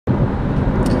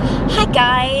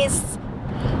guys,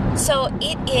 so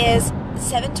it is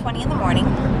 7:20 in the morning,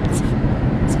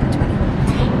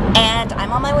 7:20, and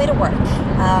I'm on my way to work,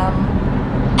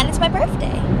 and it's my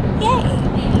birthday. Yay!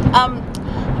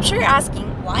 I'm sure you're asking,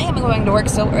 why am I going to work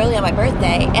so early on my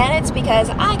birthday? And it's because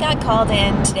I got called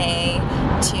in today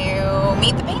to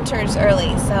meet the painters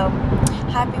early, so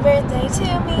happy birthday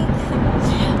to me.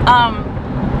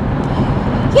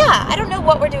 Yeah, I don't know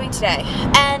what we're doing today,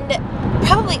 and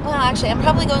I'm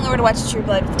probably going over to watch True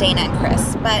Blood with Dana and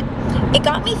Chris, but it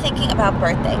got me thinking about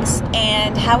birthdays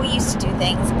and how we used to do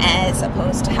things as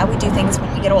opposed to how we do things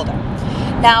when we get older.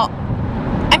 Now,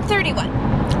 I'm 31.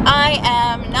 I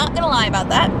am not gonna lie about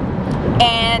that,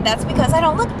 and that's because I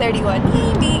don't look 31.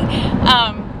 Yay me.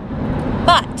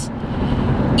 But,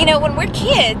 you know, when we're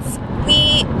kids,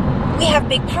 we have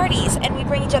big parties and we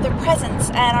bring each other presents,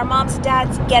 and our moms and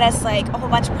dads get us like a whole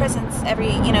bunch of presents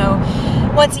every,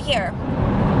 once a year.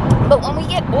 But when we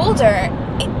get older,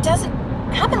 it doesn't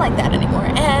happen like that anymore.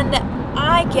 And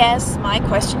I guess my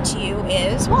question to you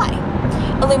is why?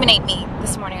 Illuminate me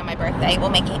this morning on my birthday. Will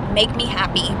make me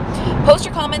happy. Post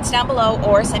your comments down below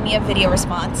or send me a video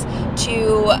response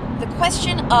to the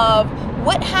question of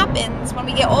what happens when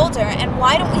we get older and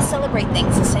why don't we celebrate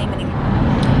things the same anymore?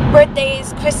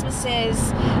 Birthdays,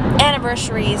 Christmases,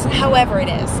 anniversaries, however it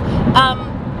is.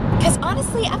 Because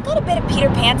honestly, I've got a bit of Peter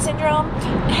Pan syndrome,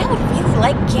 and I would really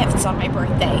like gifts on my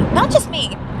birthday. Not just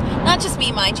me,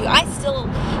 mind you. I still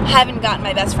haven't gotten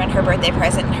my best friend her birthday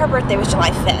present, and her birthday was July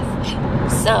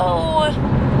 5th. So,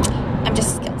 I'm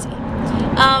just as guilty.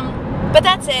 But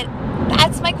that's it.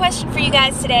 That's my question for you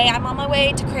guys today. I'm on my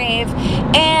way to Crave,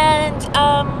 and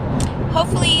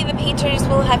hopefully the painters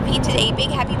will have painted a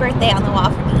big happy birthday on the wall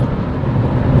for me.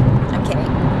 I'm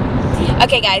kidding.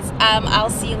 Okay guys, I'll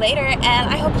see you later, and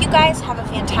I hope you guys have a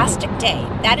fantastic day.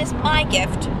 That is my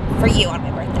gift for you on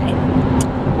my birthday.